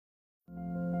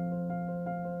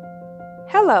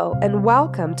Hello, and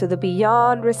welcome to the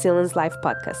Beyond Resilience Life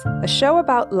podcast, a show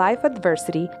about life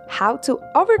adversity, how to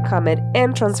overcome it,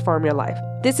 and transform your life.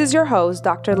 This is your host,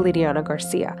 Dr. Lidiana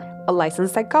Garcia, a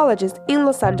licensed psychologist in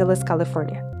Los Angeles,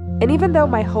 California. And even though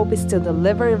my hope is to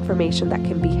deliver information that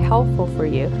can be helpful for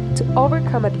you to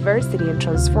overcome adversity and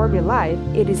transform your life,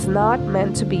 it is not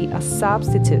meant to be a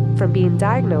substitute from being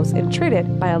diagnosed and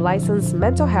treated by a licensed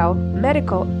mental health,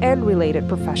 medical, and related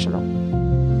professional.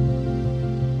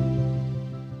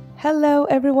 Hello,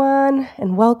 everyone,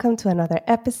 and welcome to another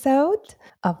episode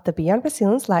of the Beyond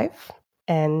Resilience Life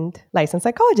and Licensed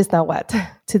Psychologist. Now what?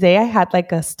 Today I had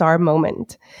like a star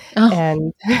moment.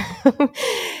 And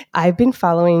I've been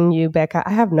following you, Becca.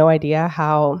 I have no idea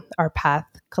how our path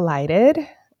collided,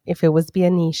 if it was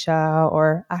via Nisha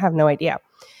or I have no idea.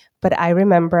 But I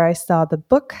remember I saw the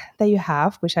book that you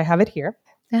have, which I have it here.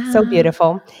 So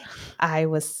beautiful. I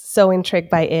was so intrigued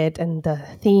by it and the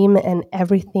theme and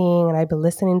everything. And I've been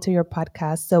listening to your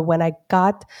podcast. So when I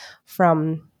got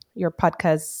from your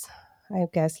podcast, I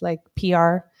guess like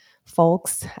PR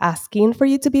folks asking for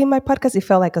you to be in my podcast, it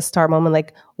felt like a star moment.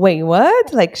 Like, wait,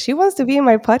 what? Like she wants to be in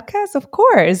my podcast? Of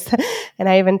course. And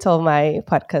I even told my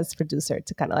podcast producer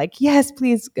to kind of like, yes,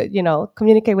 please,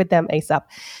 communicate with them ASAP.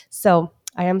 So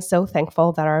I am so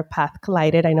thankful that our path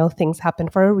collided. I know things happen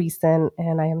for a reason,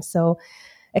 and I am so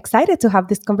excited to have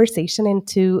this conversation and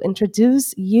to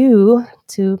introduce you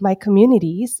to my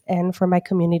communities and for my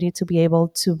community to be able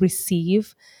to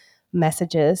receive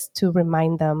messages to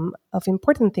remind them of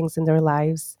important things in their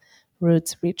lives,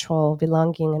 roots, ritual,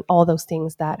 belonging, and all those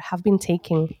things that have been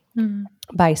taken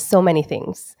by so many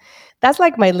things. That's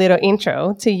like my little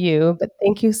intro to you, but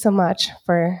thank you so much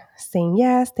for saying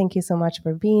yes. Thank you so much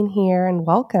for being here and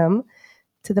welcome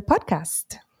to the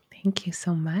podcast. Thank you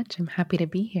so much. I'm happy to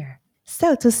be here.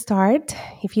 So to start,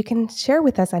 if you can share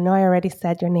with us, I know I already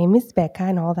said your name is Becca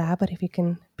and all that, but if you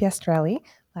can, Piastrelli,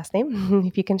 last name,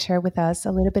 if you can share with us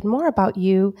a little bit more about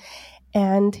you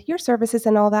and your services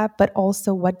and all that, but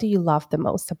also what do you love the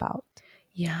most about?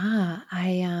 Yeah,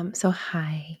 so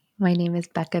hi, my name is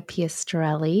Becca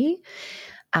Piastrelli.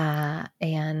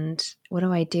 And what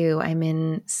do I do? I'm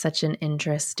in such an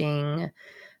interesting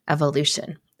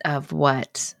evolution of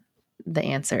what the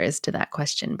answer is to that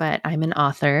question. But I'm an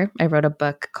author. I wrote a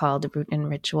book called Root and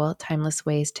Ritual, Timeless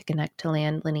Ways to Connect to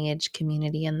Land, Lineage,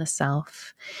 Community, and the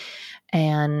Self.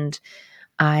 And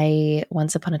I,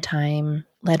 once upon a time,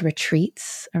 led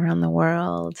retreats around the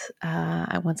world.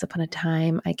 Once upon a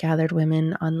time, I gathered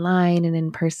women online and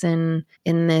in person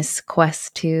in this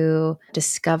quest to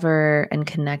discover and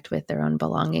connect with their own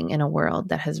belonging in a world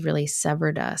that has really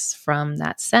severed us from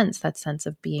that sense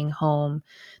of being home,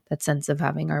 that sense of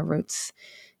having our roots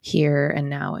here and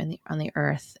now on the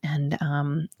earth. And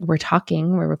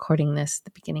we're recording this at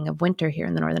the beginning of winter here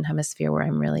in the Northern Hemisphere, where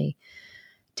I'm really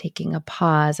taking a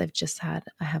pause. I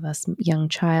have a young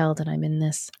child, and I'm in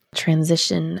this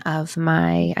transition of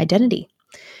my identity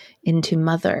into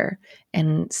mother.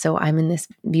 And so I'm in this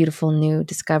beautiful new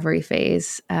discovery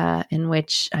phase in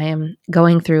which I am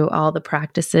going through all the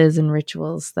practices and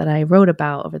rituals that I wrote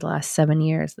about over the last 7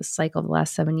 years, the cycle of the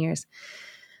last 7 years,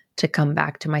 to come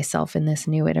back to myself in this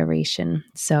new iteration.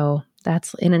 So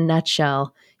that's, in a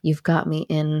nutshell, you've got me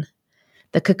in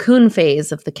the cocoon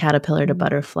phase of the caterpillar to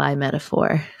butterfly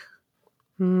metaphor.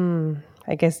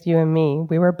 I guess you and me,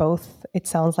 we were both, it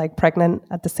sounds like, pregnant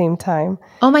at the same time.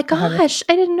 Oh my gosh,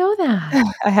 I didn't know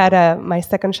that. I had my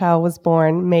second child was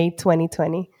born May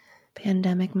 2020.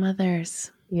 Pandemic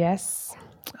mothers. Yes.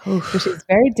 Which is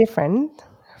very different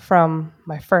from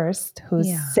my first, who's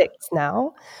 6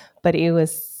 now. But it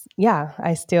was,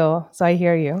 so I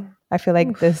hear you. I feel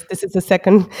like this is the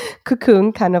second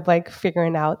cocoon, kind of like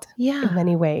figuring out in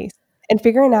many ways and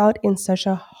figuring out in such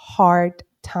a hard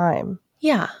time.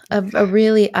 Yeah, a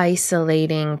really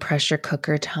isolating pressure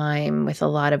cooker time with a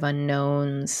lot of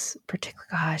unknowns. Particularly,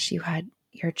 gosh, you had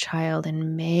your child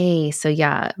in May. So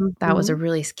that was a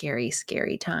really scary,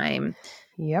 scary time.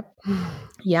 Yep.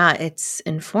 Yeah, it's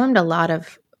informed a lot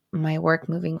of my work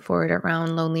moving forward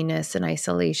around loneliness and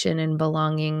isolation and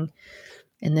belonging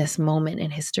in this moment in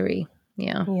history.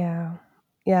 Yeah.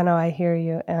 No, I hear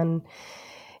you. And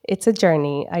it's a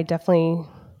journey. I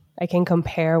can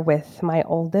compare with my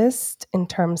oldest in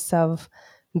terms of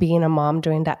being a mom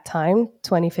during that time,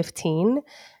 2015.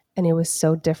 And it was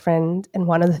so different. And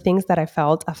one of the things that I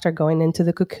felt after going into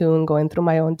the cocoon, going through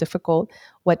my own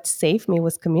what saved me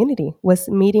was community, was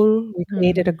meeting. We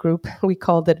created a group. We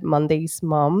called it Mondays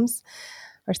Moms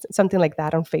or something like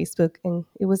that on Facebook. And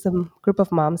it was a group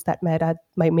of moms that met at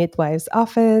my midwife's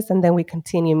office. And then we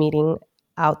continue meeting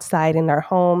outside in our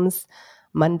homes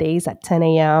Mondays at 10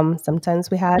 a.m. Sometimes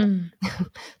we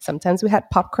had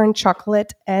popcorn,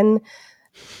 chocolate, and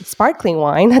sparkling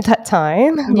wine at that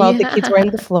time while the kids were Yeah.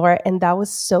 on the floor, and that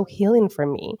was so healing for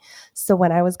me. So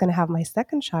when I was going to have my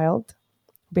second child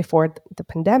before the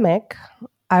pandemic,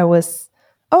 I was,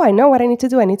 oh, I know what I need to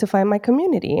do. I need to find my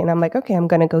community. And I'm like, okay, I'm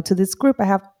going to go to this group. I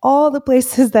have all the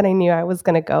places that I knew I was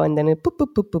going to go. And then it boop,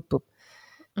 boop, boop, boop, boop.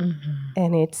 Mhm.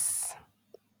 And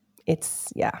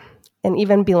yeah. And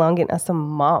even belonging as a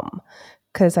mom,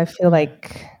 because I feel Mm.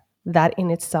 like that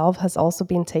in itself has also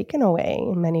been taken away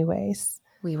in many ways.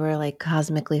 We were like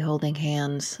cosmically holding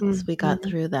hands as we got Mhm.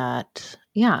 through that.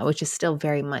 Yeah, which is still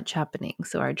very much happening.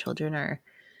 So our children are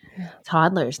Yeah.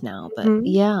 toddlers now. But Mhm.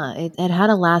 yeah, it had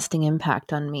a lasting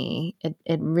impact on me.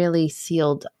 It really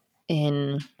sealed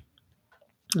in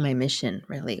my mission,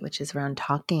 really, which is around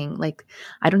talking. Like,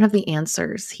 I don't have the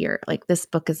answers here. Like, this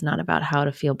book is not about how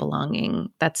to feel belonging.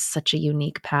 That's such a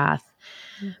unique path.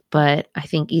 But I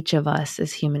think each of us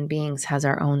as human beings has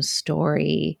our own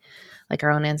story, like our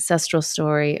own ancestral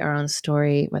story, our own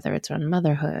story, whether it's around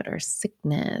motherhood or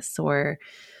sickness or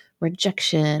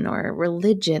rejection or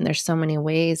religion. There's so many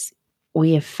ways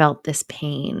we have felt this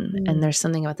pain. And Mm. there's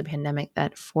something about the pandemic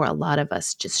that for a lot of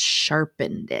us just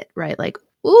sharpened it, right? Like,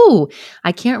 ooh,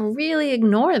 I can't really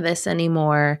ignore this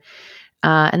anymore.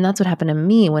 And that's what happened to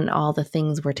me when all the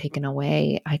things were taken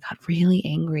away. I got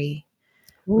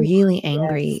Ooh, really yes.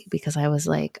 angry because I was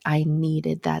like, I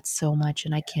needed that so much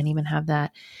and I can't even have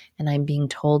that. And I'm being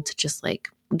told to just like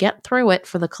get through it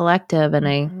for the collective. And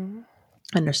I Mhm.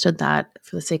 understood that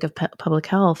for the sake of public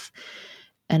health.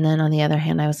 And then on the other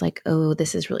hand, I was like, oh,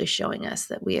 this is really showing us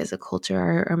that we as a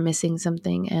culture are missing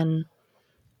something and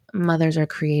mothers are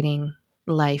creating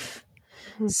life.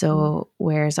 Mhm. So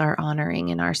where's our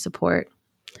honoring and our support?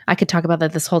 I could talk about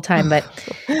that this whole time, but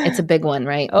it's a big one,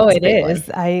 right? Oh, It's a it big one. is.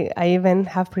 I even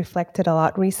have reflected a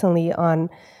lot recently on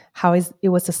how it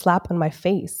was a slap on my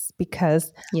face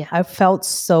because Yeah. I felt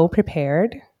so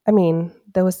prepared. I mean,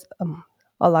 there was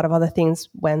a lot of other things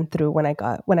went through when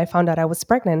I found out I was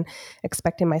pregnant,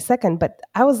 expecting my second. But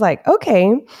I was like,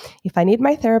 okay, if I need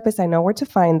my therapist, I know where to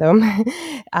find them.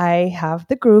 I have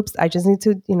the groups. I just need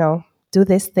to, do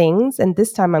these things, and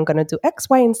this time I'm going to do X,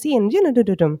 Y, and Z, and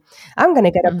I'm going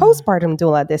to get a Mm. postpartum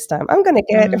doula this time. I'm going to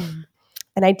get Mm.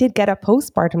 and I did get a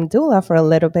postpartum doula for a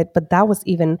little bit, but that was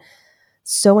even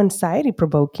so anxiety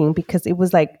provoking because it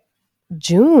was like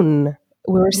June.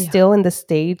 We were Yeah. still in the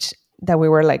stage that we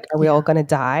were like, are we all Yeah. going to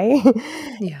die?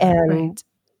 Yeah. Right. and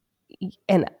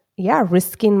and yeah,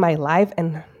 risking my life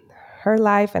and her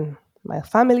life and my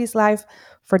family's life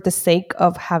for the sake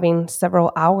of having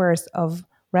several hours of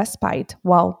respite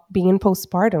while being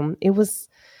postpartum. It was,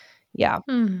 yeah.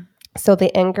 Mm. So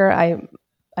the anger,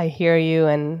 I hear you,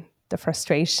 and the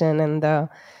frustration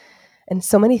and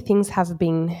so many things have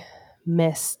been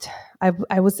missed. I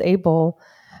was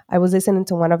listening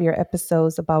to one of your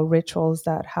episodes about rituals,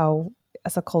 that how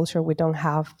as a culture we don't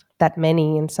have that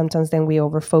many, and sometimes then we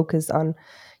over focus on,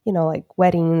 like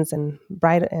weddings and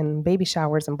bride and baby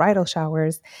showers and bridal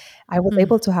showers. I was Mm.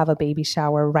 able to have a baby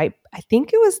shower, right, I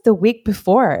think it was the week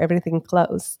before everything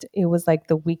closed. It was like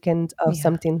the weekend of Yeah.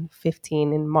 something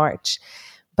 15 in March.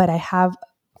 But I have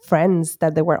friends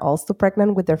that they were also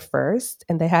pregnant with their first,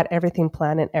 and they had everything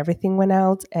planned and everything went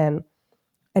out, and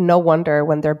no wonder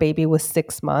when their baby was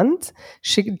 6 months,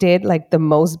 she did like the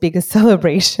most biggest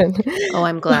celebration. Oh,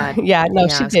 I'm glad. Yeah, no, Yeah,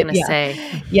 she I was did. gonna Yeah.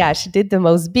 say. Yeah, she did the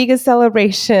most biggest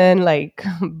celebration, like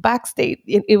backstage.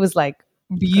 It was like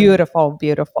Good. beautiful,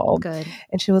 beautiful. Good.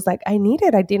 And she was like, I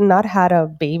did not had a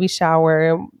baby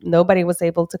shower. Nobody was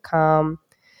able to come.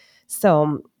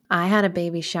 So, I had a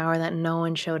baby shower that no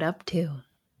one showed up to.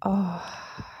 oh,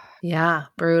 Yeah,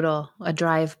 brutal. A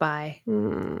drive-by.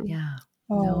 mm, Yeah,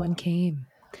 no oh, one came.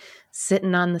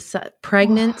 Sitting on the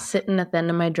pregnant, oh, sitting at the end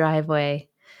of my driveway.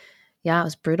 Yeah, it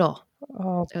was brutal.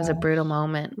 oh It was a brutal gosh.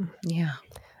 moment. Yeah,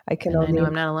 I can and I only know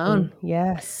I'm not imagine. alone.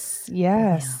 Yes,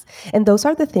 Yeah. yes. And those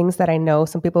are the things that I know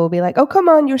some people will be like, oh, come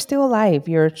on, you're still alive.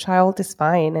 Your child is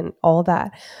fine and all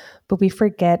that. But we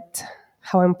forget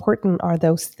how important are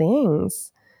those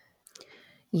things.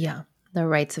 Yeah. The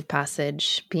rites of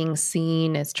passage, being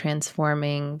seen as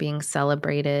transforming, being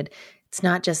celebrated. It's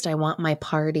not just, I want my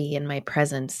party and my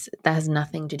presence. That has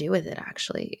nothing to do with it,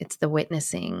 actually. It's the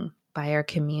witnessing by our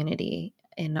community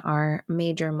in our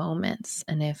major moments.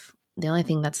 And if the only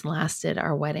thing that's lasted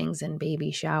are weddings and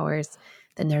baby showers,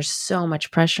 then there's so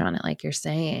much pressure on it, like you're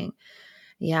saying.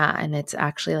 Yeah. And it's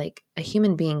actually like a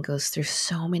human being goes through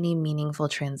so many meaningful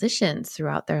transitions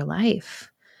throughout their life,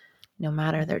 no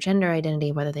matter their gender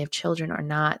identity, whether they have children or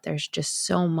not. There's just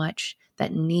so much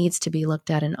that needs to be looked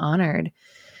at and honored.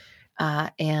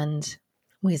 And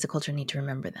we as a culture need to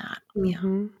remember that. Yeah.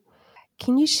 Mm-hmm.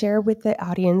 Can you share with the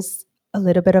audience a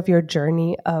little bit of your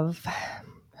journey of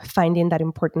finding that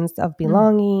importance of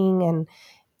belonging and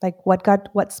like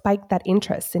what spiked that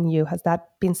interest in you? Has that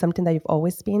been something that you've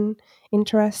always been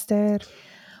interested?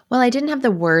 Well, I didn't have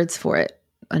the words for it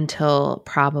until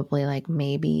probably like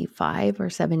maybe 5 or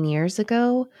 7 years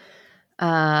ago.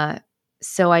 Uh,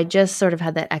 so I just sort of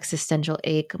had that existential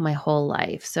ache my whole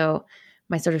life. So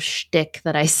my sort of shtick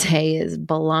that I say is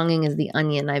belonging is the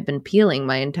onion I've been peeling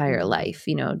my entire life,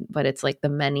 but it's like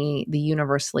the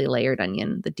universally layered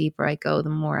onion. The deeper I go, the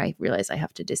more I realize I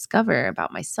have to discover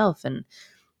about myself and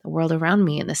the world around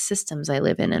me and the systems I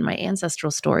live in and my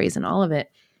ancestral stories and all of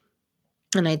it.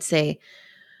 And I'd say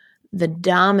the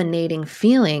dominating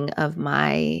feeling of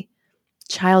my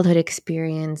childhood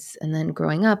experience and then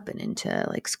growing up and into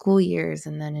like school years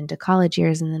and then into college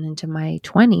years and then into my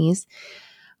 20s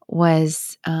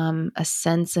was a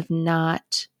sense of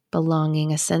not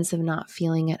belonging, a sense of not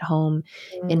feeling at home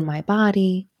in Mm. my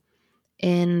body,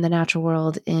 in the natural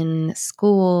world, in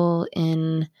school,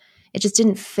 in it just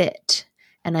didn't fit.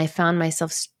 And I found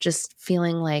myself just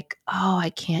feeling like, oh, I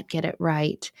can't get it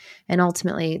right. And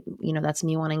ultimately, that's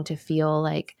me wanting to feel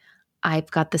like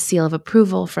I've got the seal of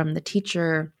approval from the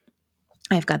teacher.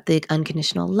 I've got the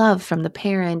unconditional love from the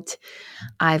parent.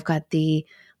 I've got the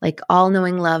like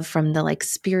all-knowing love from the like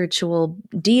spiritual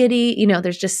deity.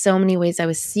 There's just so many ways I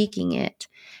was seeking it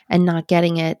and not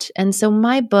getting it. And so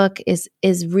my book is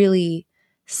really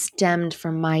stemmed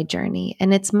from my journey,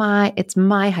 and it's my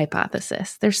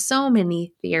hypothesis. There's so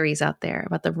many theories out there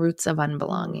about the roots of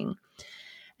unbelonging.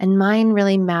 And mine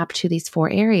really map to these four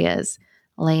areas: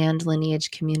 land, lineage,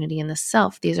 community, and the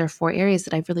self. These are four areas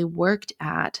that I've really worked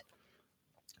at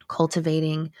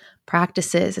cultivating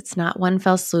practices. It's not one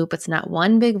fell swoop. It's not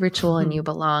one big ritual and you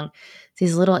belong. It's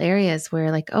these little areas where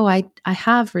like, oh, I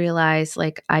have realized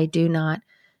like I do not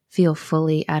feel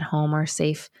fully at home or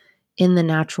safe in the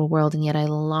natural world, and yet I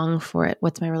long for it.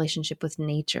 What's my relationship with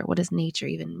nature? What does nature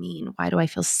even mean? Why do I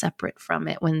feel separate from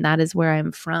it when that is where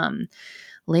I'm from?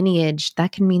 Lineage,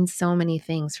 that can mean so many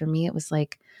things. For me, it was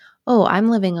like, oh, I'm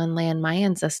living on land my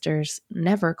ancestors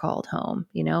never called home.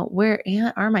 Where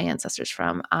are my ancestors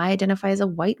from? I identify as a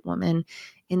white woman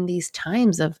in these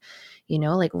times of,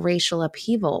 like racial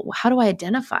upheaval. How do I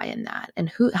identify in that?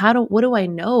 And what do I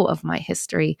know of my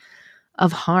history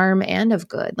of harm and of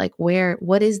good? Like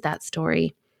what is that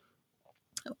story?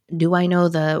 Do I know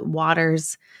the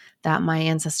waters that my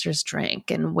ancestors drank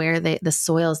and the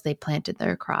soils they planted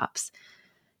their crops?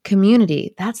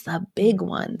 Community, that's the big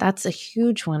one. That's a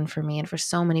huge one for me. And for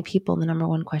so many people, the number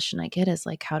one question I get is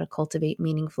like how to cultivate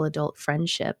meaningful adult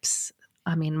friendships.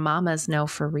 I mean, mamas know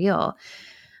for real.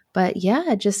 But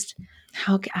yeah, just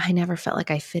I never felt like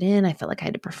I fit in. I felt like I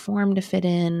had to perform to fit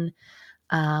in.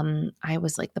 I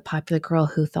was like the popular girl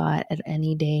who thought at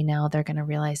any day now they're going to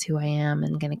realize who I am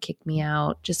and going to kick me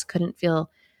out. Just couldn't feel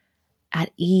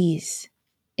at ease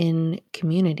in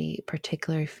community,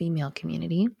 particularly female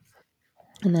community.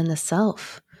 And then the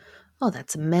self. Oh,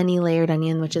 that's a many layered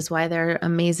onion, which is why there are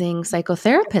amazing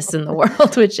psychotherapists in the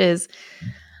world, which is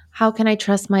how can I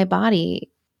trust my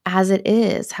body as it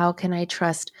is? How can I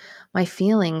trust my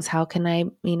feelings? How can I,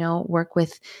 work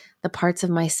with the parts of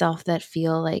myself that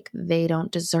feel like they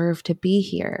don't deserve to be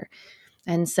here?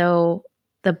 And so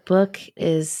the book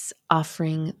is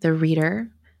offering the reader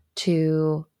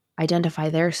to identify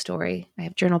their story. I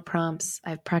have journal prompts, I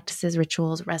have practices,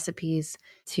 rituals, recipes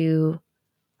to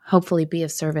hopefully be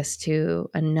of service to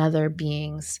another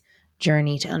being's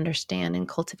journey to understand and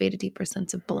cultivate a deeper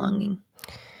sense of belonging.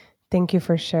 Thank you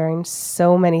for sharing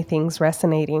so many things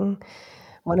resonating.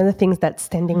 One of the things that's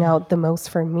standing out the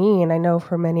most for me, and I know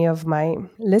for many of my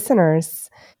listeners,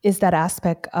 is that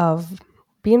aspect of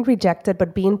being rejected,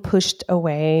 but being pushed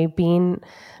away, being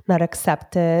not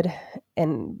accepted,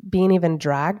 and being even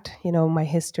dragged. My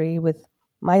history with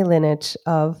my lineage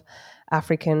of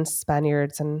Africans,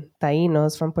 Spaniards, and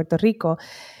Tainos from Puerto Rico,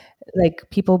 like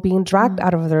people being dragged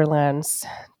out of their lands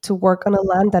to work on a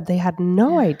land that they had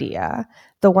no idea.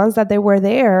 The ones that they were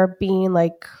there being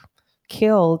like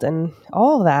killed and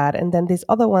all that. And then these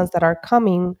other ones that are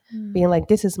coming being like,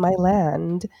 this is my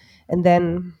land. And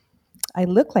then I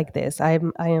look like this. I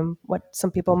am what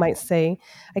some people might say,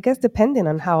 I guess depending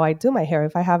on how I do my hair.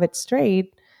 If I have it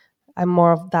straight, I'm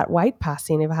more of that white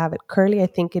passing. If I have it curly, I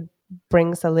think it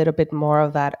brings a little bit more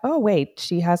of that, oh wait,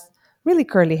 she has really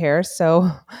curly hair.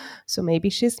 So maybe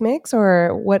she's mixed,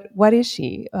 or what is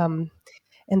she? And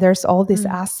there's all these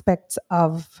aspects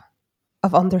of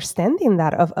understanding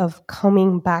that, of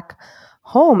coming back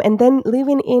home. And then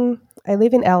I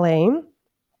live in LA,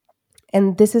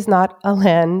 and this is not a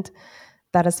land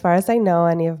that, as far as I know,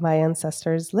 any of my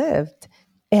ancestors lived.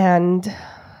 And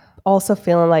also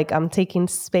feeling like I'm taking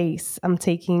space, I'm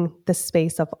taking the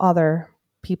space of other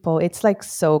people. It's like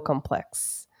so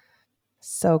complex,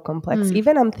 so complex. Mm.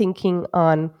 Even I'm thinking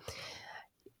on,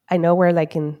 I know we're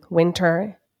like in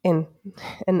winter in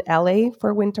LA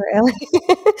for winter LA.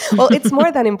 Well, it's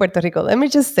more than in Puerto Rico. Let me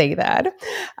just say that.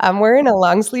 I'm wearing a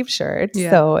long sleeve shirt, Yeah.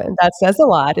 so that says a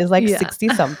lot. It's like Yeah. 60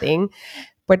 something.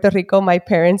 Puerto Rico, my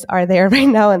parents are there right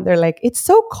now and they're like, it's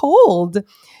so cold.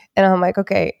 And I'm like,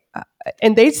 okay.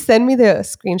 And they send me the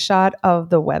screenshot of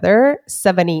the weather,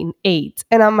 78.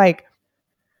 And I'm like,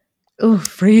 Oh, yeah,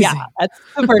 freezing. that's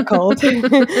super cold.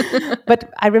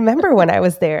 But I remember when I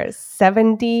was there,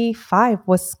 75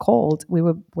 was cold. We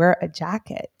would wear a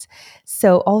jacket.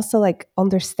 So also like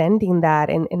understanding that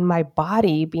and in my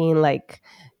body being like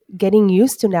getting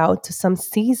used to now to some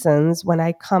seasons when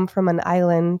I come from an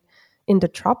island in the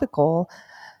tropical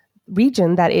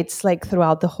region that it's like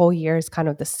throughout the whole year is kind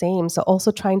of the same. So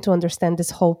also trying to understand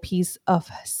this whole piece of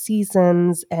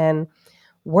seasons and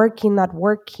working, not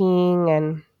working,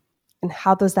 and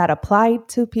how does that apply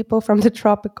to people from the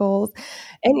tropicals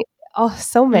and oh,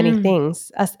 so many Mm.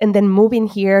 things. And then moving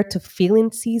here to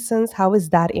feeling seasons, how is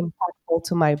that impactful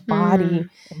to my body Mm.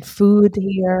 and food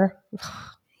here?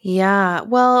 Yeah.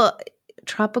 Well,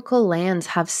 tropical lands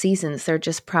have seasons. They're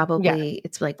just Yeah. probably,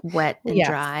 it's like wet and Yes.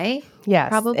 dry,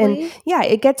 Yes. And probably. yeah,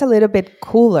 it gets a little bit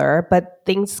cooler, but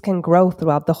things can grow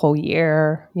throughout the whole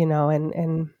year,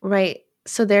 and Right.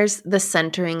 So there's the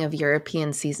centering of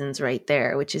European seasons right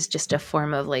there, which is just a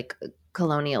form of like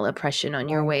colonial oppression on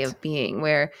your way right. of being,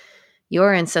 where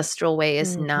your ancestral way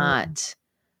is Hmm. not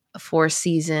four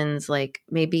seasons, like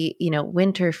maybe,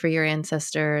 winter for your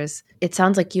ancestors. It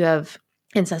sounds like you have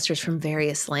ancestors from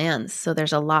various lands. So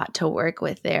there's a lot to work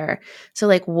with there. So,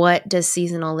 like, what does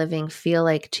seasonal living feel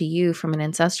like to you from an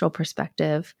ancestral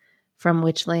perspective? From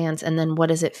which lands? And then what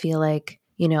does it feel like,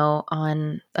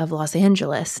 on of Los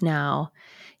Angeles now?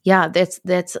 Yeah,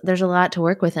 there's a lot to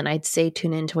work with. And I'd say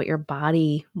tune into what your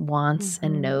body wants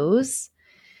and Hmm. knows.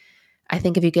 I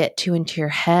think if you get too into your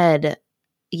head,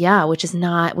 yeah, which is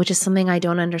something I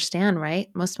don't understand, right?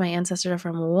 Most of my ancestors are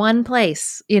from one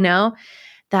place,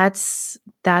 that's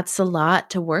a lot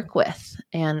to work with.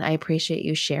 And I appreciate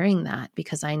you sharing that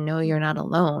because I know you're not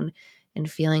alone in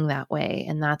feeling that way.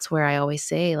 And that's where I always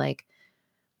say, like,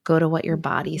 go to what your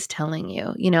body's telling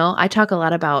you. I talk a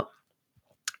lot about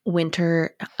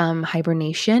winter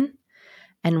hibernation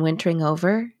and wintering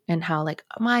over and how like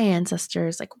my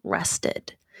ancestors like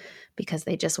rested because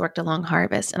they just worked a long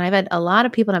harvest. And I've had a lot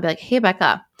of people and I'd be like, hey,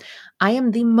 Becca, I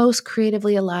am the most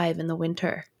creatively alive in the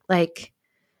winter. Like,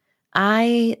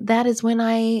 that is when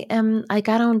I am, like,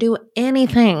 I don't do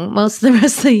anything most of the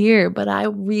rest of the year, but I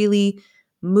really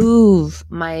move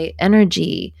my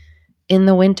energy in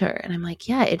the winter. And I'm like,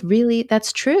 yeah,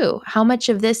 that's true. How much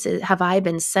of this have I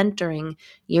been centering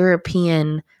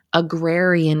European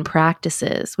agrarian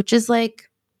practices, which is like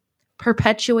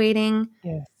perpetuating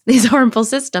Yes. these harmful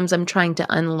systems I'm trying to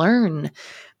unlearn.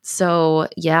 So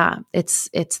yeah, it's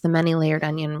the many layered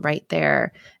onion right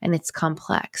there, and it's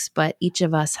complex, but each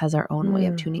of us has our own way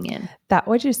of Mm. tuning in. That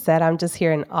what you said, I'm just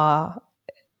here in awe,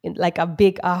 like a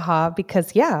big aha,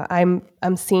 because yeah, I'm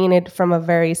seeing it from a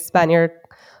very Spaniard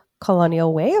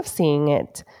colonial way of seeing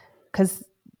it, because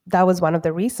that was one of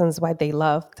the reasons why they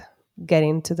loved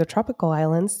getting to the tropical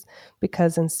islands,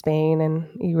 because in Spain and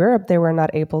Europe they were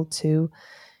not able to,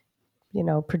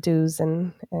 produce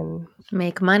and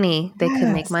Make money. They could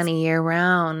make yes, money year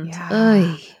round. yeah.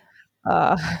 Oy.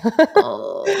 Uh,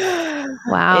 Oh, it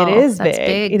wow. is That's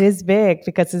big. It big. is big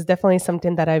because it's definitely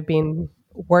something that I've been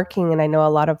working, and I know a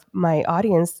lot of my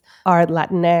audience are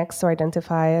Latinx or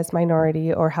identify as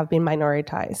minority or have been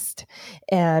minoritized.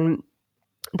 And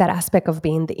that aspect of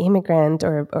being the immigrant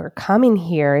or coming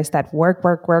here is that work,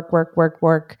 work, work, work, work,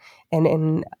 work,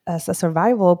 and as a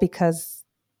survival, because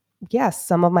yes,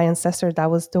 some of my ancestors,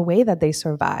 that was the way that they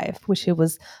survived, which it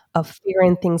was of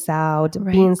figuring things out,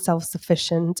 Right. being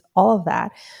self-sufficient, all of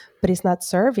that. But it's not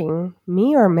serving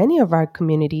me or many of our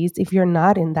communities if you're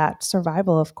not in that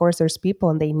survival. Of course, there's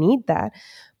people and they need that.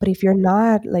 But if you're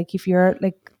not, like, if you're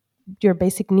like, your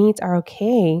basic needs are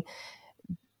okay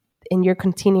and you're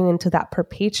continuing to that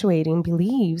perpetuating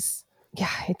beliefs,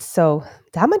 yeah, it's so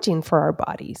damaging for our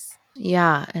bodies.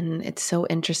 Yeah, and it's so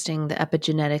interesting, the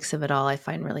epigenetics of it all I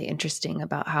find really interesting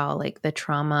about how like the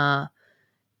trauma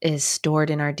is stored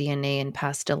in our DNA and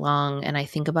passed along. And I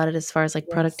think about it as far as like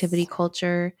productivity Yes.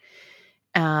 culture.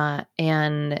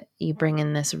 And you bring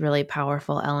in this really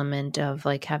powerful element of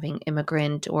like having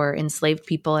immigrant or enslaved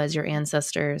people as your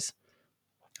ancestors.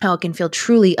 how it can feel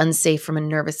truly unsafe from a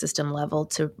nervous system level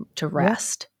to Yeah.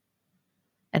 rest,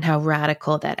 and how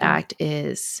radical that Mm. act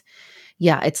is.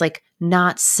 Yeah, it's like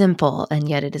not simple, and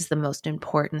yet it is the most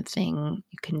important thing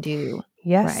you can do. Right.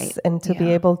 Yes. And to be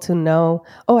Yeah. able to know,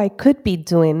 oh, I could be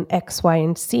doing X, Y,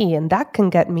 and Z, and that can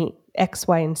get me X,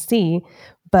 Y, and Z,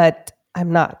 but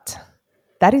I'm not.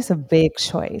 That is a big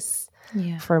choice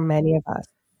Yeah. for many of us.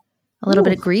 A little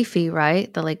bit Ooh, of griefy,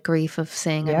 right? The like grief of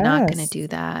saying, I'm not going to yes. do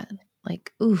that.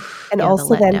 Like, oof. And Yeah, the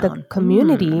also then the letdown.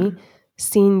 community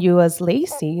seeing you as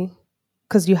lazy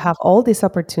because you have all these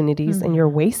opportunities and you're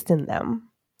Mhm. wasting them.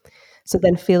 So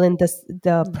then feeling the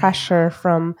Yeah. pressure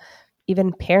from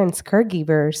even parents,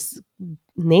 caregivers,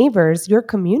 neighbors, your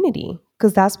community,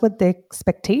 because that's what the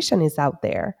expectation is out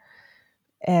there.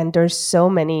 And there's so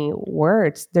many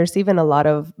words. There's even a lot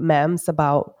of memes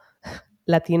about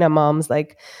Latina moms,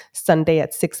 like Sunday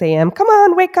at 6 a.m. Come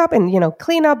on, wake up and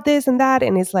clean up this and that.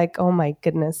 And it's like, oh my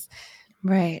goodness.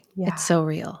 Right. It's Yeah. so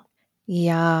real.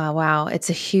 Yeah, wow. It's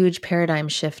a huge paradigm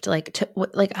shift.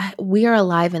 We are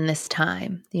alive in this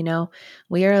time, you know?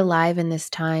 We are alive in this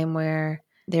time where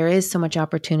there is so much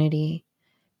opportunity,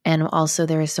 and also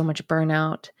there is so much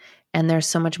burnout, and there's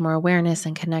so much more awareness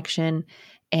and connection,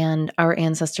 and our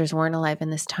ancestors weren't alive in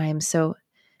this time. So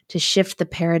to shift the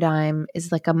paradigm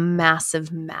is like a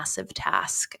massive, massive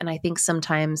task. And I think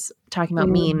sometimes talking about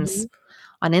memes Mhm.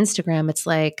 on Instagram, it's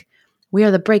like, we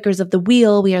are the breakers of the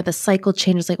wheel. We are the cycle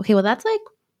changers. Like, okay, well, that's like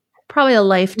probably a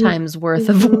lifetime's worth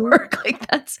of Mhm. work. Like,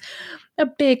 that's a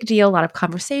big deal. A lot of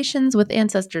conversations with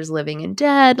ancestors living and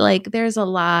dead. Like, there's a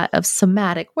lot of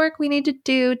somatic work we need to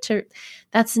do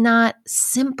that's not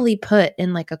simply put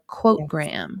in like a quote Yes.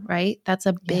 gram, right? That's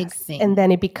a big Yes. And thing.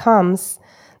 then it becomes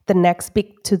the next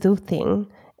big to do thing.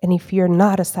 And if you're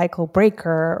not a cycle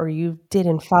breaker or you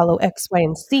didn't follow X, Y,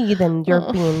 and Z, then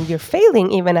Oh, you're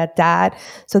failing even at that.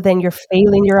 So then you're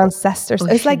failing your ancestors.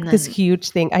 It's and like this then, huge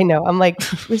thing. I know. I'm like,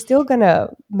 we're still gonna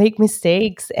make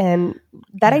mistakes. And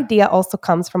that yeah. idea also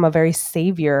comes from a very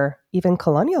savior, even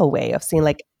colonial way of seeing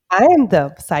like, I am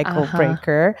the Uh cycle huh.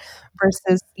 breaker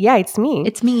versus, yeah, it's me.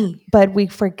 It's me. But we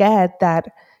forget that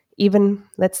even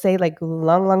let's say like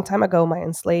long, long time ago, my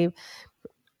enslaved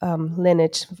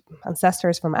lineage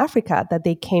ancestors from Africa, that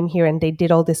they came here and they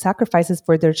did all these sacrifices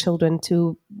for their children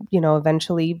to,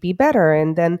 eventually be better.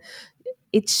 And then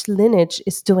each lineage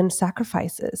is doing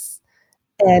sacrifices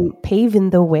and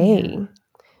paving the Yeah. way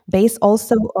based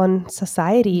also on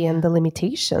society and Yeah. the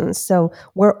limitations. So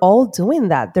we're all doing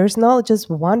that. There's not just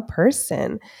one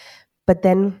person, but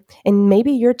then, and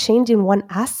maybe you're changing one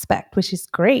aspect, which is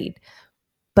great,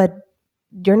 but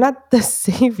you're not the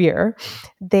savior.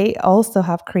 They also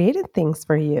have created things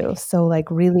for you. So like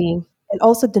really, and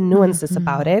also the nuances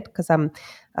about Hmm. it, because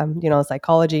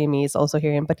psychology in me is also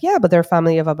hearing, but yeah, but they're a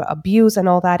family of abuse and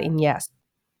all that. And yes,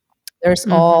 there's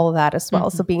Hmm. all that as well.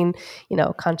 Hmm. So being,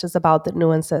 conscious about the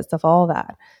nuances of all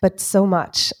that, but so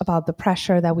much about the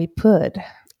pressure that we put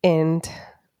in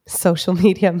social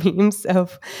media memes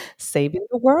of saving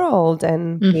the world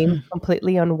and being Hmm.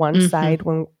 completely on one Hmm. side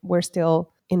when we're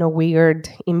still in a weird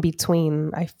in between,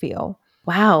 I feel.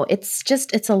 Wow,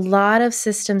 it's a lot of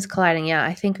systems colliding. Yeah,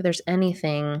 I think if there's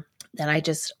anything that I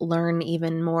just learn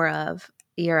even more of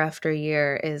year after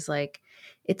year is like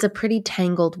it's a pretty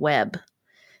tangled web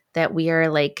that we are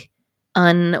like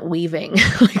unweaving,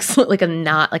 like a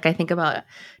knot. Like I think about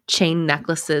chain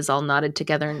necklaces all knotted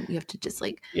together, and you have to just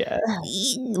Yeah.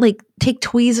 like take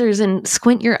tweezers and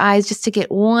squint your eyes just to get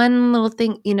one little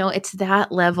thing. It's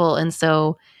that level, and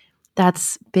so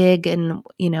that's big. And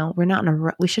we're not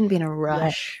in we shouldn't be in a Yeah.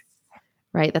 rush,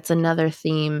 right? That's another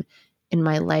theme in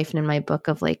my life and in my book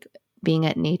of like being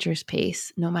at nature's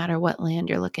pace. No matter what land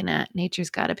you're looking at, nature's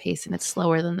got a pace and it's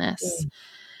slower than this. Mm.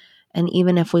 And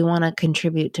even if we want to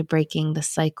contribute to breaking the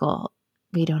cycle,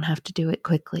 we don't have to do it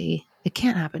quickly. It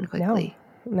can't happen No, quickly.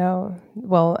 no.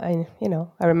 Well, I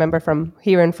remember from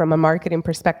hearing from a marketing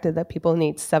perspective that people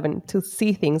need to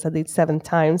see things at least 7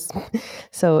 times.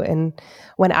 So, and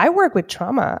when I work with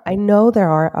trauma, I know there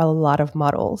are a lot of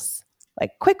models,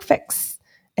 like quick fix.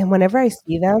 And whenever I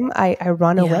see them, I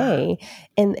run Yeah. away.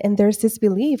 And there's this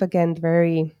belief, again,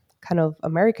 very kind of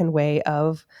American way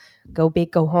of go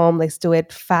big, go home, let's do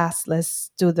it fast, let's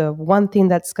do the one thing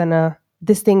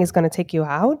this thing is gonna take you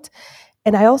out.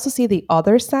 And I also see the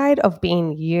other side of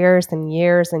being years and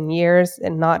years and years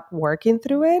and not working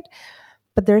through it.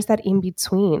 But there's that in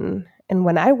between. And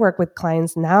when I work with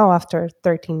clients now after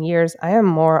 13 years, I am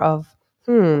more of,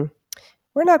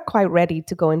 we're not quite ready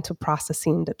to go into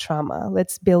processing the trauma.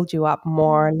 Let's build you up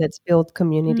more. Let's build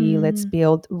community. Let's Mm.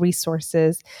 build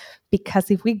resources.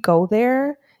 Because if we go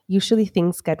there, usually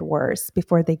things get worse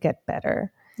before they get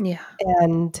better. Yeah.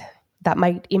 And that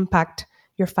might impact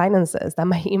your finances, that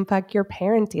might impact your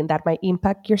parenting, that might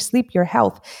impact your sleep, your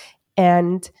health.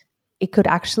 And it could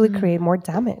actually Mm. create more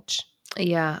damage.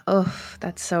 Yeah. Oh,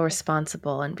 that's so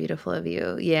responsible and beautiful of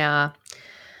you. Yeah.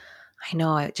 I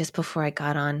know. Just before I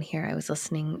got on here, I was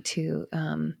listening to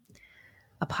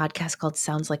a podcast called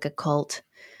Sounds Like a Cult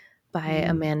by Mm.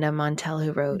 Amanda Montell,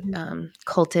 who wrote Mhm.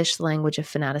 Cultish, The Language of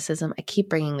Fanaticism. I keep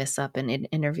bringing this up in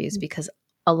interviews because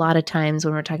a lot of times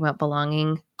when we're talking about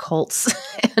belonging, cults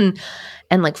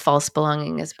and like false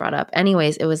belonging is brought up.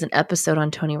 Anyways, it was an episode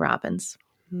on Tony Robbins.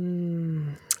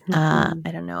 Mm. Mhm.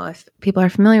 I don't know if people are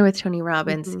familiar with Tony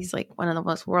Robbins. Mhm. He's like one of the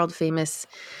most world famous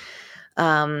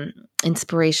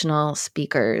inspirational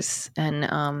speakers, and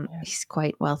Yeah. he's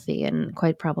quite wealthy and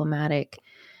quite problematic.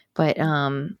 But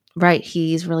right,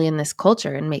 he's really in this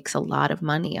culture and makes a lot of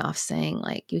money off saying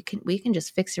like we can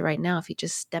just fix it right now if you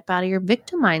just step out of your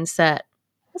victim mindset.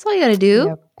 That's all you got to do.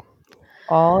 Yep.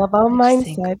 All about I just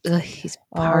think, mindset. ugh, he's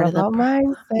All part of the about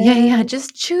yeah, yeah. mindset.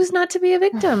 Just choose not to be a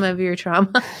victim of your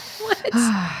trauma. What?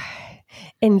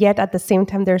 And yet at the same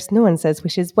time, there's nuances,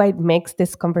 which is why it makes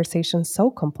this conversation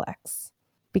so complex.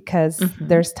 Because Hmm.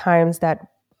 there's times that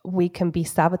we can be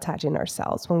sabotaging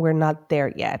ourselves when we're not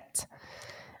there yet.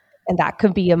 And that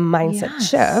could be a mindset Yes.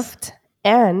 shift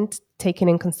and taking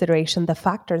in consideration the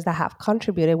factors that have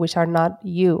contributed, which are not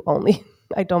you only.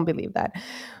 I don't believe that.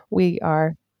 We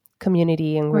are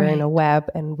community and we're in a Right. web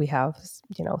and we have,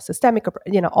 systemic,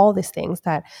 all these things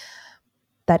that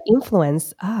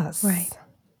influence Right. us.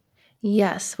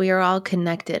 Yes, we are all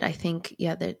connected. I think,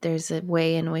 yeah, there's a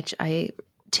way in which I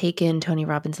take in Tony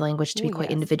Robbins' language to Oh, be quite yes,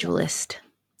 yes. individualist,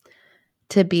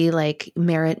 to be like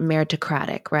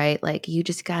meritocratic, right? Like you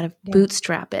just got to Yeah.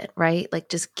 bootstrap it, right? Like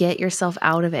just get yourself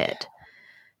out of it.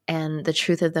 And the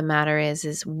truth of the matter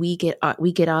is we get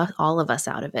all of us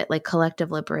out of it. Like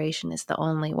collective liberation is the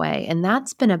only way. And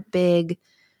that's been a big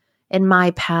in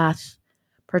my path,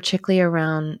 particularly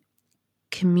around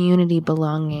community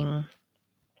belonging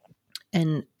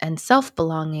and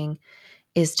self-belonging,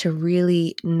 is to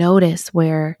really notice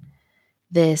where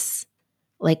this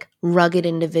like rugged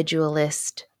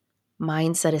individualist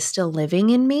mindset is still living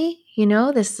in me,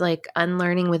 this like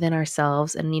unlearning within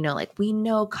ourselves. And, like we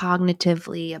know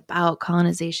cognitively about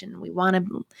colonization, we want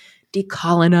to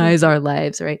decolonize Mhm. our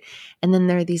lives, right? And then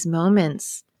there are these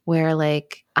moments where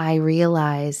like I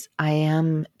realize I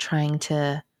am trying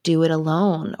to do it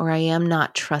alone, or I am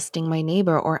not trusting my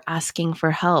neighbor or asking for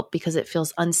help because it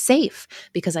feels unsafe,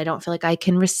 because I don't feel like I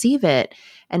can receive it.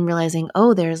 And realizing,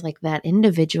 oh, there's like that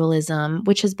individualism,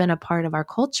 which has been a part of our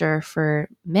culture for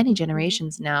many Mhm.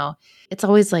 generations now. It's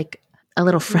always like a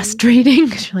little Mhm. frustrating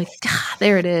because you're like, ah,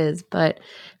 there it is. But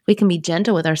we can be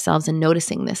gentle with ourselves and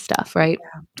noticing this stuff, right?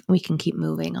 We can keep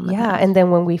moving on the Yeah. path. And then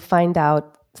when we find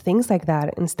out things like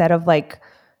that, instead of like,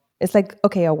 it's like,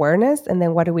 okay, awareness. And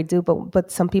then what do we do? But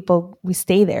some people, we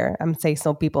stay there. I'm saying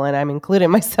some people, and I'm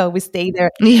including myself, we stay there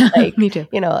Yeah, like, me too.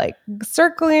 like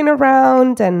circling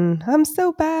around and I'm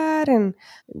so bad. And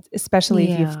especially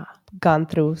if you've Yeah. gone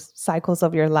through cycles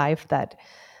of your life that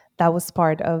was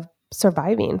part of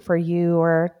surviving for you,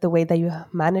 or the way that you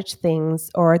manage things,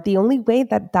 or the only way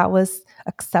that was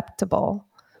acceptable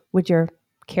with your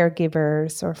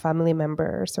caregivers or family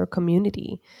members or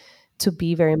community, to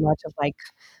be very much of like,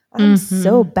 I'm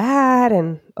so Hmm. bad,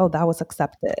 and oh, that was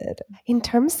accepted. In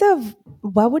terms of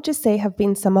what would you say have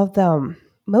been some of the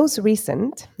most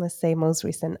recent, let's say most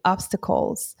recent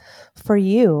obstacles for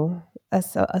you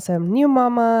as a new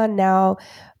mama now,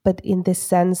 but in this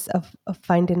sense of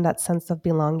finding that sense of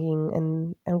belonging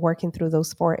and working through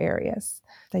those four areas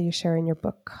that you share in your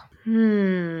book?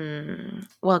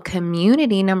 Well,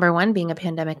 community, number one, being a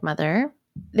pandemic mother.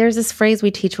 There's this phrase,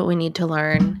 we teach what we need to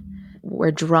learn.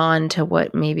 We're drawn to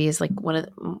what maybe is like one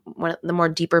of the more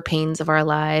deeper pains of our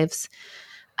lives.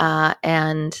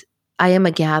 And I am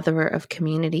a gatherer of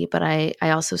community, but I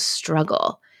also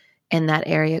struggle in that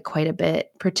area quite a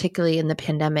bit, particularly in the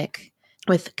pandemic,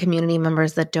 with community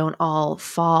members that don't all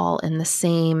fall in the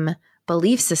same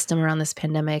belief system around this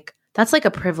pandemic. That's like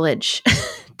a privilege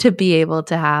to be able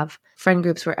to have friend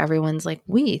groups where everyone's like,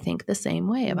 we think the same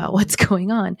way about Mm. what's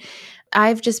going on.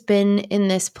 I've just been in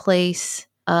this place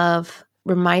of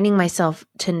reminding myself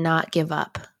to not give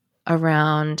up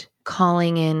around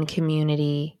calling in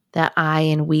community that I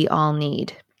and we all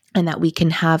need, and that we can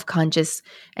have conscious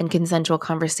and consensual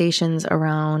conversations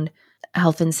around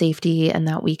health and safety, and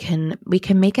that we can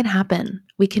make it happen.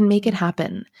 We can make it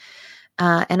happen.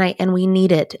 And we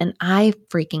need it, and I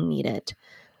freaking need it.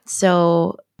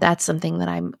 So that's something that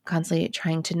I'm constantly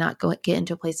trying to not get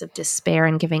into a place of despair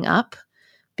and giving up,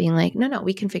 being like, no,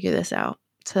 we can figure this out.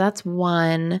 So that's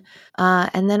one.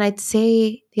 And then I'd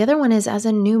say the other one is as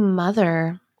a new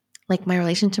mother, like my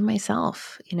relation to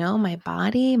myself, my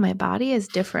body is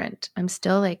different. I'm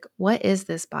still like, what is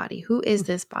this body? Who is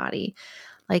this body?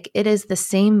 Like, it is the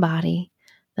same body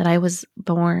that I was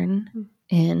born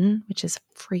in, which is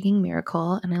a freaking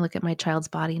miracle. And I look at my child's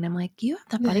body and I'm like, you have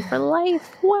that body for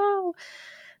life. Wow.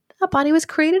 That body was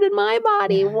created in my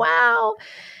body. Yeah. Wow.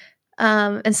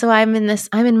 And so I'm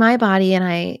in my body, and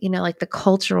I, like the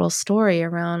cultural story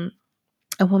around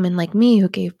a woman like me who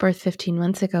gave birth 15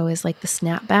 months ago is like the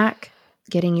snapback,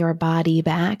 getting your body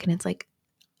back. And it's like,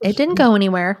 it didn't go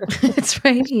anywhere. It's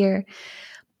right here.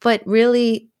 But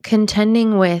really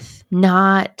contending with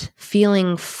not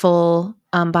feeling full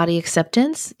body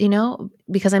acceptance,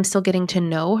 because I'm still getting to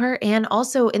know her. And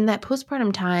also in that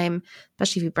postpartum time,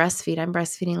 especially if you breastfeed, I'm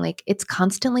breastfeeding, like it's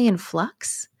constantly in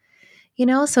flux.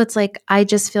 So it's like, I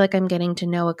just feel like I'm getting to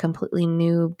know a completely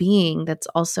new being that's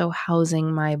also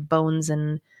housing my bones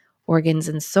and organs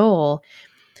and soul.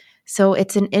 So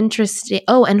it's an interesting,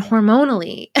 and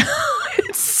hormonally,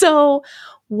 it's so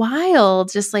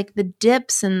wild, just like the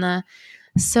dips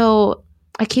so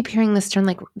I keep hearing this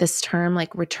term,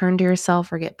 like return to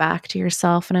yourself or get back to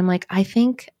yourself. And I'm like, I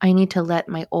think I need to let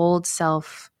my old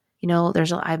self,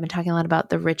 I've been talking a lot about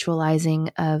the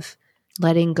ritualizing of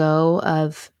letting go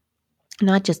of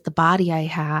not just the body I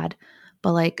had,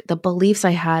 but like the beliefs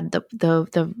I had,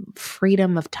 the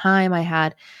freedom of time I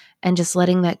had, and just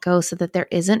letting that go so that there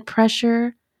isn't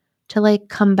pressure to like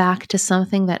come back to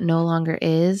something that no longer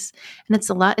is. And it's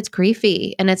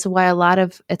griefy. And it's why a lot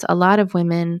of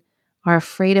women are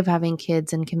afraid of having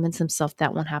kids and convince themselves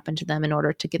that won't happen to them in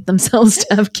order to get themselves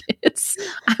to have kids.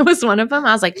 I was one of them.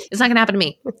 I was like, it's not going to happen to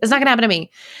me. It's not going to happen to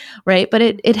me. Right. But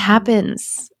it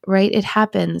happens, right? It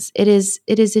happens. It is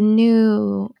a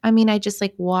new, I just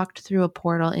like walked through a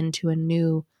portal into a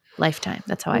new lifetime.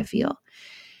 That's how I feel.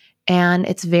 And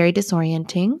it's very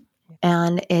disorienting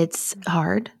and it's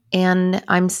hard. And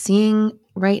I'm seeing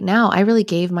right now, I really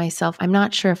gave myself, I'm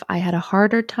not sure if I had a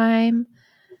harder time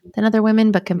than other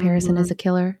women, but comparison is a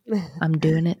killer. I'm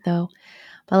doing it though.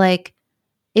 But like,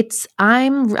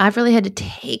 I've really had to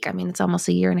take, it's almost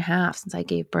a year and a half since I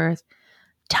gave birth,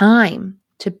 time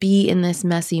to be in this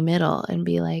messy middle and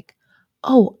be like,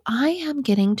 oh, I am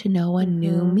getting to know a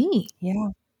new me. Yeah.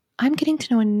 I'm getting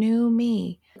to know a new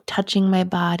me, touching my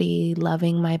body,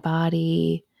 loving my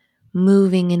body,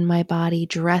 moving in my body,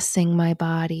 dressing my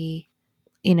body,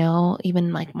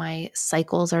 even like my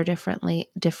cycles are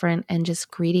different, and just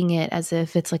greeting it as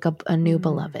if it's like a new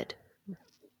beloved.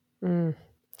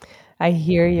 I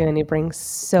hear you, and it brings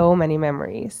so many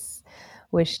memories,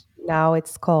 which now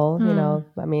it's called,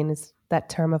 it's that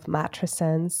term of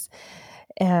matrescence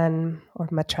or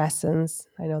matrescence.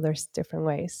 I know there's different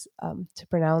ways to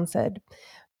pronounce it.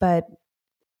 But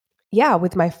yeah,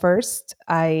 with my first,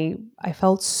 I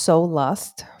felt so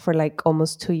lost for like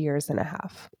almost 2 years and a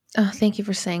half. Oh, thank you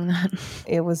for saying that.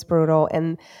 It was brutal.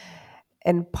 And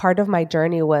part of my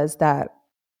journey was that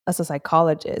as a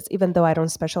psychologist, even though I don't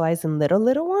specialize in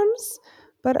little ones,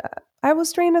 but I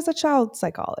was trained as a child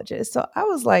psychologist. So I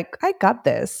was like, I got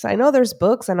this. I know there's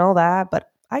books and all that, but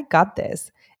I got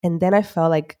this. And then I felt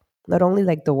like not only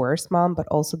like the worst mom, but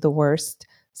also the worst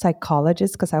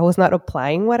psychologist because I was not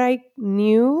applying what I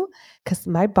knew because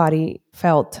my body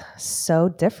felt so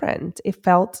different. It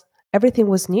felt everything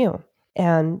was new.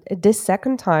 And this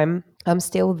second time, I'm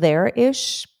still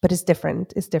there-ish, but it's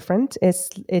different. It's different.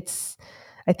 It's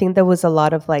I think there was a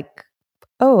lot of like,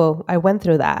 oh, I went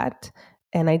through that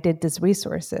and I did these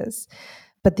resources.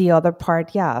 But the other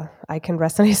part, yeah, I can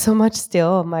resonate so much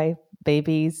still. My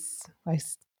babies,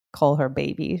 call her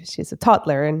baby. She's a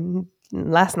toddler. And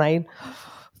last night,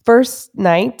 first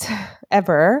night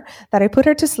ever that I put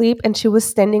her to sleep and she was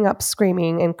standing up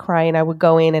screaming and crying. I would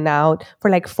go in and out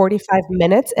for like 45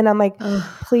 minutes. And I'm like,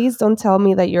 please don't tell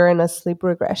me that you're in a sleep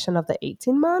regression of the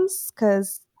 18 months.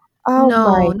 Because, oh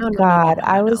my God,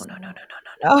 I was,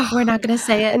 no. We're not going to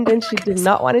say it. And then she did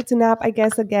not want it to nap, I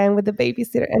guess, again with the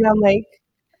babysitter. And I'm like,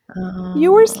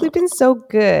 you were sleeping so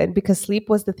good because sleep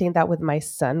was the thing that with my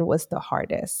son was the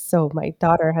hardest. So my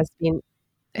daughter has been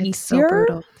it's easier. So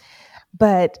brutal.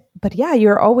 But yeah,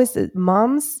 you're always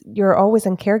moms, you're always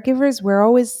and caregivers, we're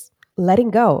always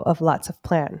letting go of lots of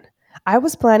plan. I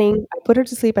was planning, I put her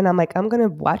to sleep and I'm like, I'm going to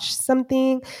watch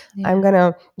something. Yeah. I'm going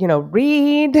to,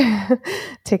 read,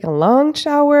 take a long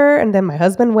shower. And then my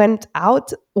husband went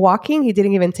out walking. He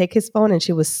didn't even take his phone and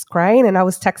she was crying. And I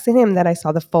was texting him that I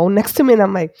saw the phone next to me and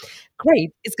I'm like,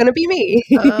 great, it's going to be me,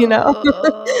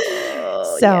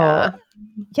 So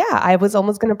yeah, I was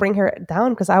almost going to bring her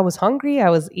down because I was hungry. I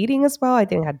was eating as well. I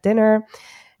didn't have dinner.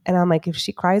 And I'm like, if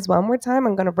she cries one more time,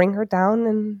 I'm going to bring her down.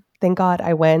 And thank God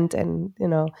I went and,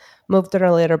 moved her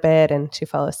a little bit, and she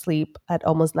fell asleep at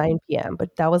almost 9 p.m.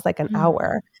 But that was like an Mm.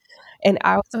 hour. And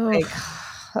I was Oh, like,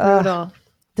 brutal.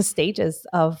 the stages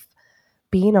of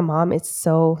being a mom is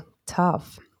so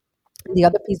tough. The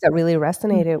other piece that really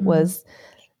resonated Mhm. was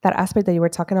that aspect that you were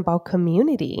talking about,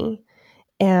 community,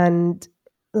 and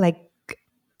like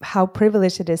how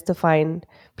privileged it is to find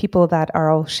people that are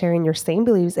all sharing your same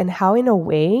beliefs, and how in a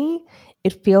way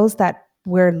it feels that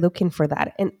we're looking for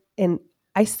that. And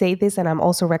I say this, and I'm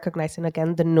also recognizing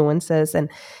again the nuances and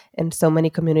so many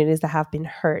communities that have been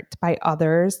hurt by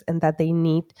others, and that they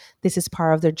need, this is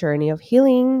part of their journey of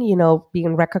healing,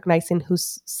 being recognizing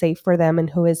who's safe for them and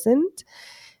who isn't.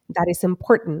 That is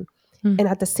important. Mm. And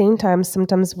at the same time,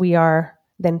 sometimes we are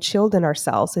then shielding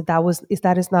ourselves. If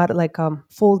that is not like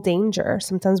full danger,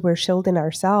 sometimes we're shielding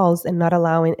ourselves and not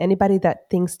allowing anybody that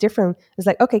thinks different. It's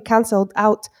like, okay, canceled,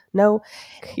 out. No.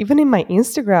 Even in my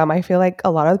Instagram, I feel like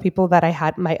a lot of the people that I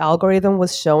had, my algorithm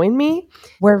was showing me,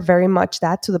 were very much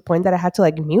that, to the point that I had to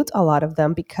like mute a lot of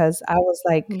them, because I was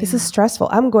like, this is Yeah. stressful.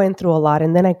 I'm going through a lot.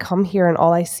 And then I come here and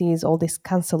all I see is all this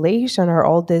cancellation, or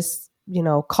all this,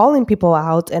 calling people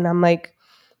out. And I'm like,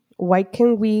 why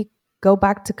can't we go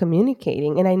back to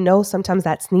communicating? And I know sometimes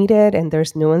that's needed, and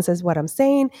there's nuances what I'm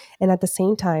saying. And at the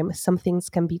same time, some things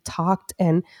can be talked,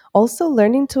 and also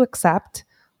learning to accept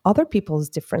other people's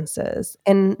differences.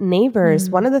 And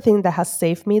neighbors, one Mm. of the things that has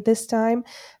saved me this time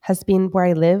has been where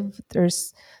I live.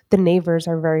 There's the neighbors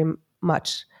are very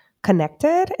much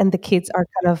connected, and the kids are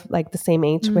kind of like the same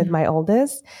age with Mm. my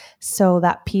oldest. So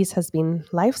that piece has been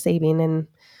life-saving. And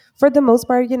for the most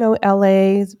part,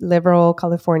 LA, liberal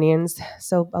Californians.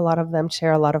 So a lot of them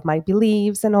share a lot of my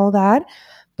beliefs and all that.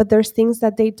 But there's things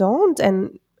that they don't.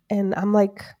 And I'm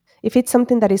like, if it's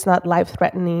something that is not life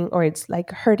threatening, or it's like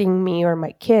hurting me or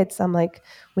my kids, I'm like,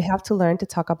 we have to learn to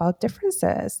talk about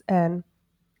differences and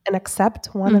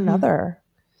accept one Mhm. another.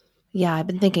 Yeah, I've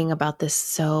been thinking about this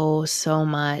so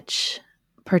much,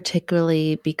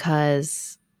 particularly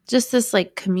because just this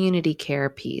like community care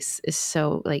piece is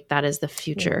so like that is the Yeah.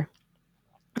 future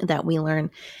that we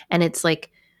learn. And it's like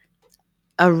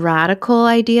a radical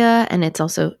idea, and it's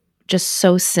also just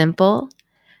so simple.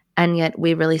 And yet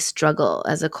we really struggle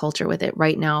as a culture with it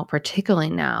right now, particularly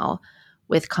now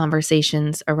with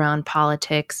conversations around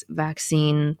politics,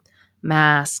 vaccine,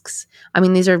 masks. I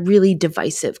mean, these are really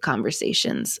divisive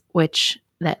conversations, which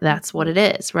that's what it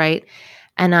Absolutely. is, right?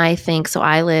 And I think so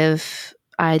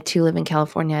I too live in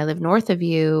California. I live north of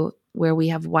you where we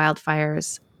have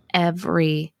wildfires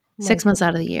every My 6 months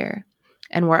out of the year.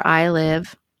 And where I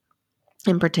live,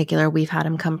 in particular, we've had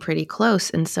them come pretty close.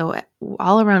 And so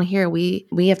all around here, we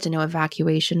have to know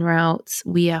evacuation routes.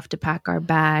 We have to pack our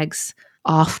bags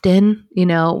often.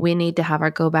 We need to have our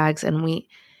go bags.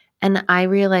 And I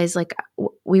realized like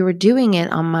we were doing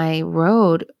it on my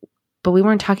road, but we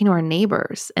weren't talking to our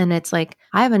neighbors. And it's like,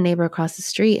 I have a neighbor across the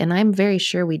street, and I'm very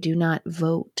sure we do not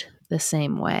vote the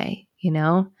same way.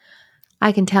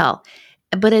 I can tell.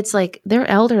 But it's like they're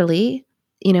elderly.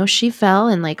 She fell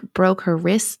and like broke her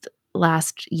wrist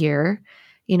last year,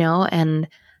 and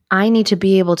I need to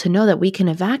be able to know that we can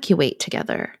evacuate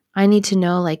together. I need to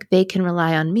know like they can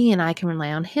rely on me and I can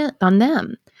rely on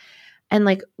them. And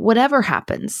like whatever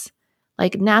happens,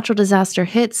 like natural disaster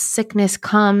hits, sickness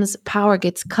comes, power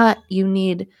gets cut,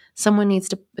 someone needs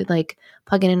to like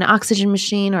plug in an oxygen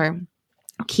machine or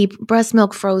keep breast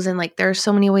milk frozen. Like there are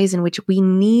so many ways in which we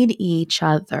need each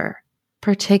other,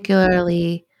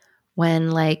 particularly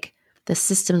when like the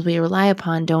systems we rely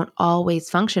upon don't always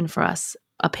function for us.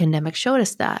 A pandemic showed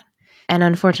us that. And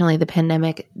unfortunately, the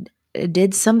pandemic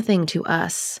did something to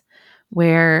us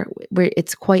where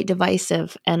it's quite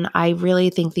divisive. And I really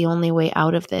think the only way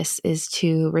out of this is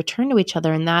to return to each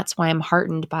other. And that's why I'm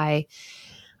heartened by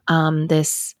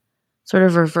this sort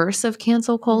of reverse of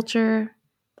cancel culture.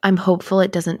 I'm hopeful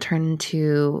it doesn't turn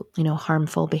into,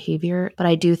 harmful behavior, but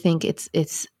I do think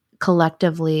it's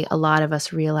collectively a lot of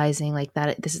us realizing like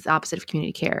that this is the opposite of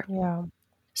community care. Yeah.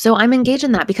 So I'm engaged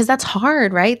in that because that's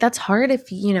hard, right? That's hard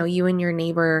if, you and your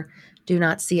neighbor do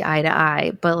not see eye to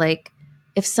eye, but like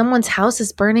if someone's house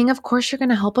is burning, of course you're going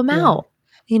to help them Yeah. out.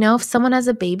 If someone has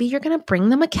a baby, you're going to bring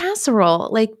them a casserole.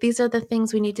 Like these are the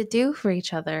things we need to do for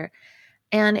each other.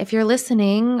 And if you're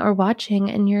listening or watching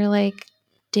and you're like,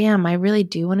 damn, I really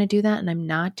do want to do that and I'm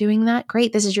not doing that,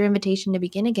 great. This is your invitation to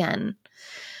begin again.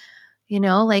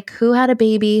 Like who had a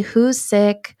baby, who's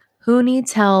sick, who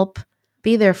needs help,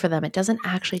 be there for them. It doesn't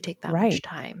actually take that much Right.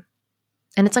 time.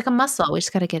 And it's like a muscle. We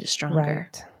just got to get it stronger.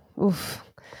 Right. Oof.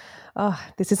 Oh,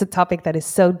 this is a topic that is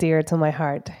so dear to my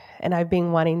heart. and I've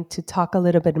been wanting to talk a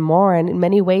little bit more. And in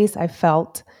many ways, I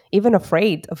felt even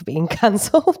afraid of being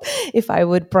canceled if I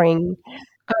would bring.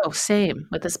 Oh, same.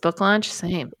 With this book launch,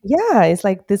 same. Yeah, it's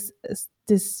like this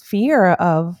fear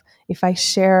of if I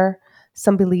share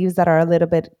some beliefs that are a little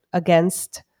bit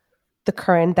against the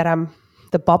current that I'm,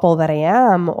 the bubble that I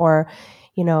am, or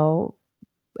you know,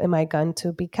 am I going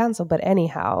to be canceled? But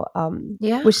anyhow,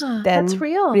 which Yeah, that's then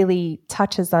real. really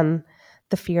touches on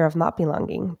the fear of not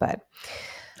belonging. But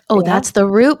Oh, yeah, that's the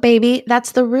root, baby.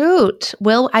 That's the root.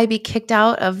 Will I be kicked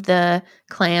out of the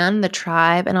clan, the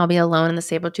tribe, and I'll be alone and the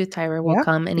saber-toothed tiger will yep,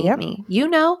 come and eat yep, me? You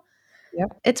know, yep.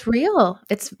 it's real.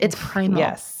 It's Oof, primal.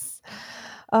 yes.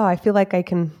 Oh, I feel like I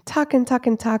can talk and talk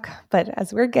and talk, but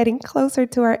as we're getting closer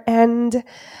to our end,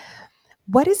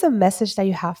 what is a message that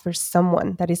you have for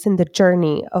someone that is in the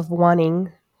journey of wanting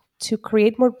to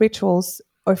create more rituals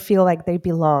or feel like they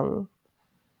belong?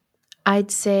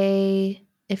 I'd say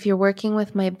if you're working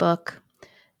with my book,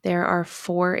 there are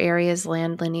 4 areas: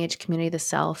 land, lineage, community, the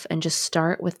self, and just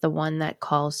start with the one that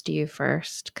calls to you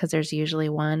first because there's usually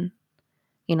one.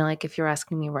 You know, like if you're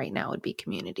asking me right now, it would be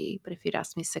community. But if you'd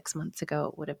asked me 6 months ago,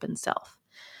 it would have been self.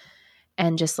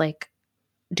 And just like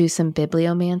do some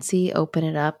bibliomancy, open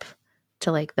it up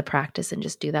to like the practice and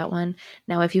just do that one.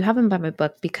 Now, if you haven't bought my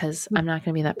book, because I'm not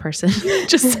going to be that person that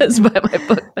just says buy my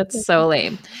book, that's so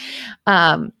lame.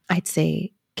 I'd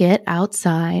say get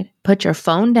outside, put your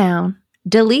phone down,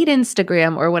 delete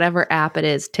Instagram or whatever app it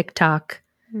is, TikTok,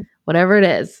 whatever it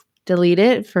is, delete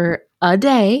it for a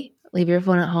day, leave your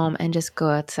phone at home and just go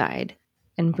outside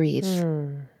and breathe.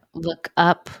 Hmm. Look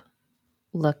up,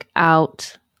 look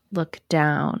out, look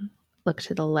down, look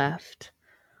to the left,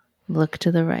 look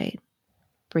to the right,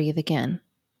 breathe again.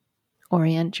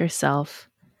 Orient yourself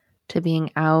to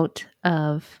being out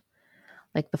of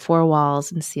like the 4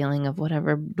 walls and ceiling of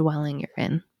whatever dwelling you're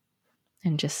in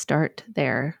and just start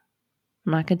there.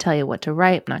 I'm not going to tell you what to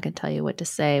write. I'm not going to tell you what to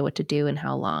say, what to do, and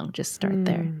how long. Just start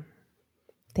there.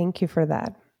 Thank you for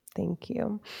that. Thank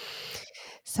you.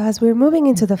 So, as we're moving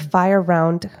into the Mhm. fire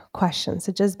round questions,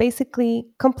 so just basically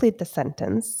complete the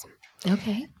sentence.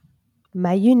 Okay.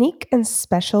 My unique and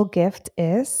special gift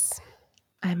is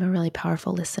I'm a really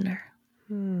powerful listener.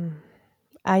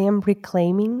 I am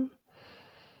reclaiming.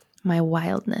 My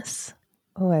wildness.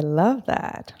 Oh, I love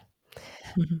that.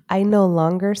 Mhm. I no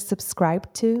longer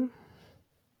subscribe to.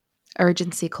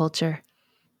 Urgency culture.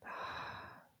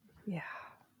 Yeah.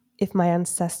 If my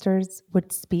ancestors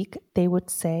would speak, they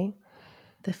would say,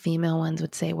 The female ones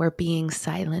would say, we're being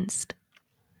silenced.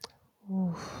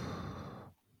 Hmm.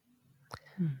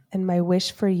 and my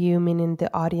wish for you, meaning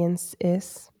the audience,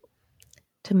 is.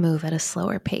 To move at a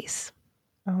slower pace.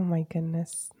 Oh my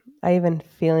goodness. I even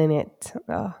feeling it.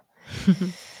 Oh,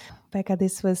 Becca,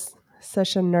 this was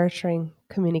such a nurturing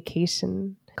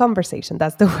conversation.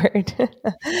 That's the word.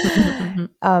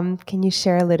 Can you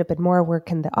share a little bit more? Where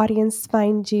can the audience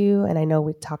find you? And I know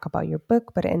we talk about your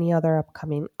book, but any other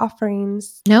upcoming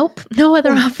offerings? Nope, no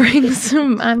other offerings.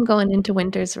 I'm going into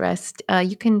winter's rest.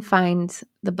 You can find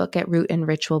the book at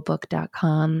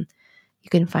rootandritualbook.com. You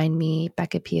can find me,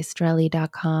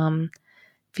 beccapiastrelli.com.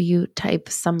 If you type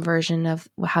some version of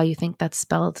how you think that's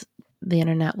spelled, the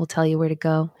internet will tell you where to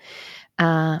go.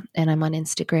 And I'm on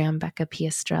Instagram, Becca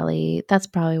Piastrelli. That's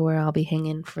probably where I'll be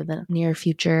hanging for the near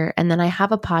future. And then I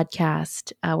have a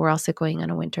podcast. We're also going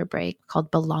on a winter break called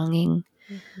Belonging,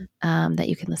 that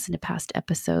you can listen to past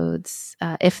episodes.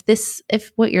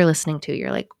 If what you're listening to,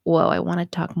 you're like, whoa, I want to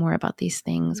talk more about these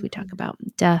things. We talk about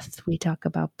death. We talk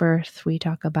about birth. We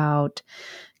talk about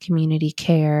community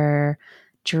care,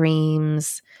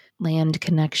 dreams, land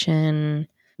connection,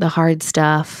 the hard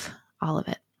stuff, all of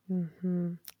it.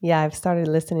 Mm-hmm. Yeah, I've started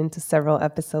listening to several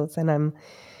episodes, and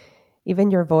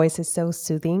even your voice is so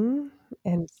soothing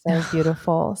and so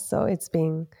beautiful. So it's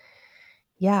been,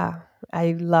 yeah,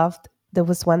 I loved. There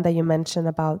was one that you mentioned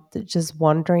about just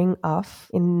wandering off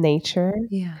in nature.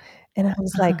 Yeah. And I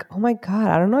was Uh-huh. like, oh my God,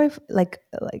 I don't know if like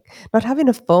not having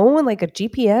a phone, like a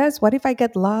GPS, what if I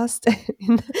get lost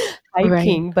in Right.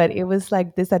 hiking? But it was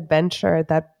like this adventure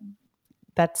that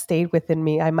stayed within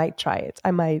me. I might try it.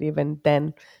 I might even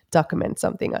then document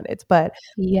something on it. But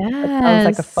it sounds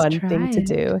like a Yes. fun thing Try to it.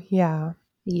 do. Yeah.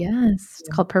 Yes. It's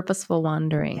Yeah. called purposeful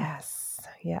wandering. Yes.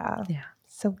 Yeah. Yeah.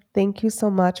 So thank you so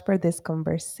much for this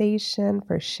conversation,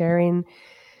 for sharing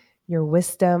your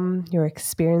wisdom, your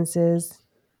experiences,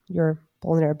 your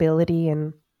vulnerability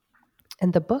and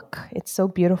the book. It's so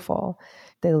beautiful.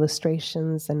 The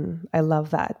illustrations, and I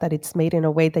love that it's made in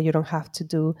a way that you don't have to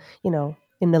do, in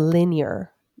a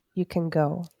linear. You can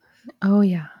go. Oh,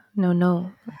 yeah.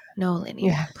 No,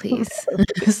 linear, Yeah. please.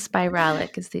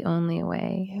 Spiralic is the only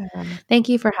way. Yeah. Thank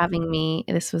you for having me.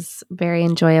 This was very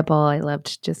enjoyable. I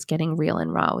loved just getting real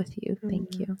and raw with you.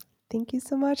 Thank Mm. you. Thank you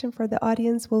so much. And for the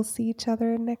audience, we'll see each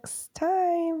other next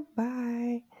time.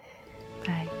 Bye.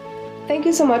 Bye. Thank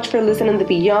you so much for listening to the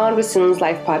Beyond Resilience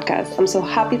Life podcast. I'm so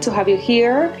happy to have you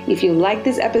here. If you like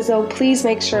this episode, please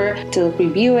make sure to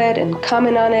review it and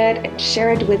comment on it and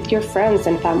share it with your friends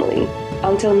and family.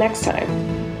 Until next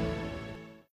time.